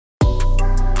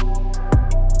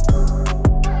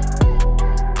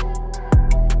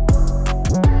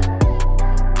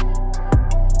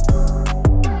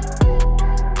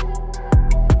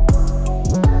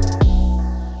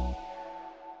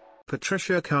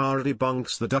Patricia Cara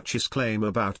debunks the Duchess' claim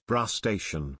about bra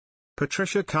station.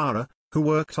 Patricia Cara, who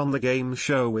worked on the game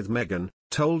show with Meghan,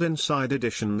 told Inside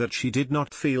Edition that she did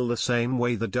not feel the same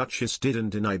way the Duchess did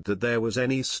and denied that there was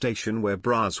any station where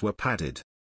bras were padded.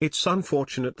 "It's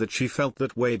unfortunate that she felt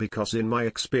that way because in my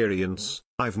experience,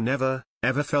 I've never,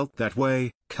 ever felt that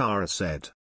way," Cara said.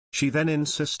 She then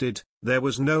insisted, "There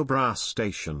was no bra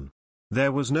station.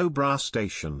 There was no bra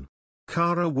station."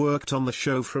 Cara worked on the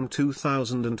show from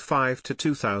 2005 to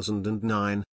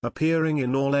 2009, appearing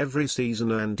in every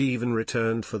season and even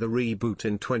returned for the reboot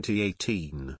in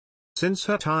 2018. Since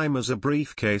her time as a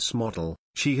briefcase model,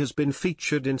 she has been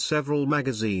featured in several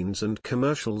magazines and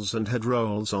commercials and had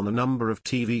roles on a number of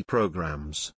TV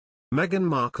programs. Meghan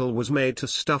Markle was made to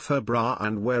stuff her bra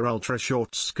and wear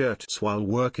ultra-short skirts while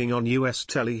working on US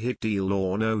tele-hit Deal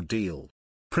or No Deal.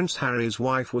 Prince Harry's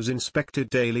wife was inspected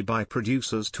daily by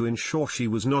producers to ensure she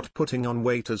was not putting on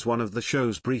weight as one of the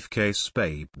show's briefcase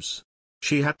babes.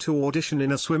 She had to audition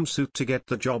in a swimsuit to get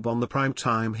the job on the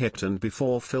primetime hit, and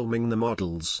before filming, the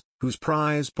models, whose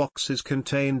prize boxes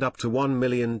contained up to $1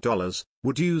 million,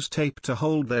 would use tape to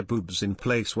hold their boobs in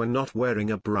place when not wearing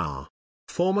a bra.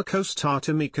 Former co-star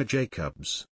Tamika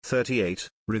Jacobs, 38,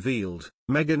 revealed,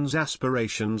 "Meghan's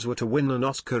aspirations were to win an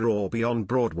Oscar or be on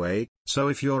Broadway, so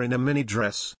if you're in a mini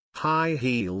dress, high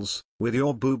heels, with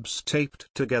your boobs taped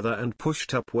together and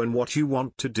pushed up when what you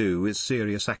want to do is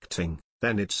serious acting,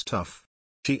 then it's tough."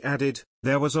 She added,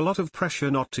 "There was a lot of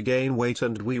pressure not to gain weight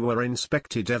and we were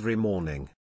inspected every morning.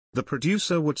 The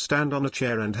producer would stand on a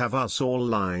chair and have us all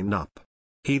line up.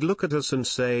 He'd look at us and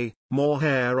say, 'More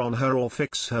hair on her or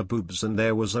fix her boobs,' and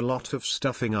there was a lot of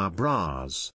stuff in our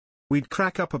bras. We'd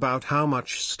crack up about how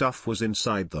much stuff was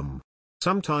inside them.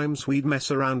 Sometimes we'd mess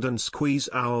around and squeeze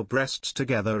our breasts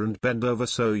together and bend over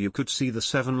so you could see the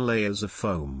 7 layers of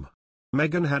foam."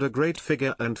 Meghan had a great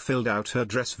figure and filled out her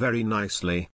dress very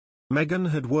nicely. Meghan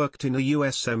had worked in a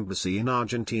US embassy in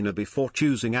Argentina before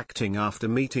choosing acting after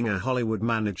meeting a Hollywood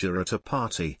manager at a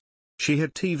party. She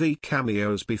had TV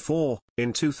cameos before,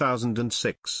 in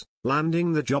 2006,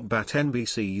 landing the job at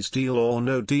NBC's Deal or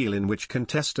No Deal, in which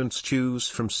contestants choose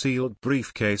from sealed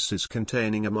briefcases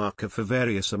containing a marker for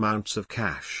various amounts of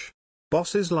cash.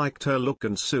 Bosses liked her look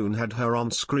and soon had her on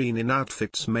screen in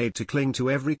outfits made to cling to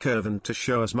every curve and to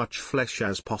show as much flesh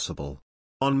as possible.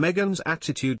 On Meghan's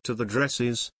attitude to the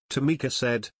dresses, Tamika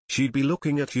said, "She'd be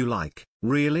looking at you like,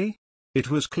 'Really?'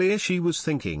 It was clear she was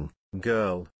thinking,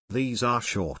 'Girl, these are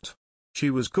short.'" She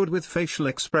was good with facial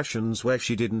expressions where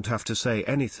she didn't have to say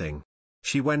anything.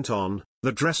 She went on,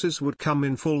 "The dresses would come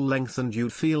in full length and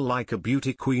you'd feel like a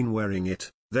beauty queen wearing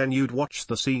it, then you'd watch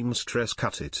the seamstress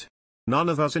cut it. None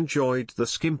of us enjoyed the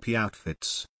skimpy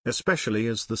outfits, especially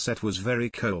as the set was very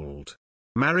cold."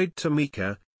 Married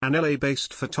Tamika, an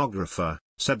LA-based photographer,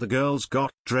 said the girls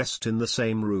got dressed in the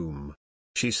same room.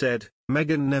 She said,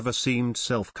 "Meghan never seemed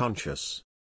self-conscious.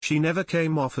 She never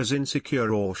came off as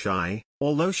insecure or shy,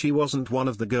 although she wasn't one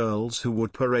of the girls who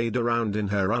would parade around in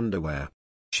her underwear.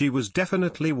 She was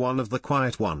definitely one of the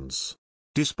quiet ones."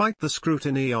 Despite the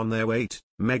scrutiny on their weight,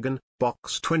 Meghan,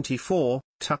 Box 24,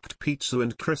 tucked pizza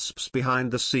and crisps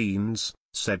behind the scenes,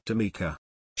 said Tamika.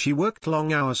 She worked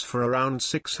long hours for around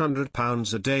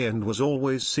 £600 a day and was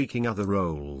always seeking other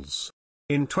roles.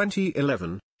 In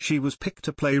 2011, she was picked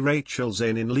to play Rachel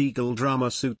Zane in legal drama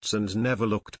Suits and never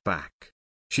looked back.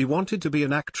 She wanted to be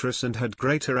an actress and had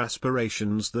greater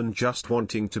aspirations than just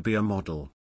wanting to be a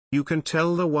model. "You can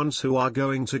tell the ones who are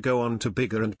going to go on to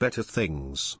bigger and better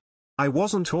things. I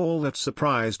wasn't all that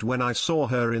surprised when I saw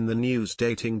her in the news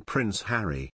dating Prince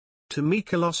Harry."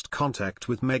 Tamika lost contact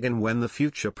with Meghan when the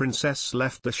future princess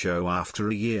left the show after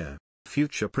a year.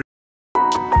 Future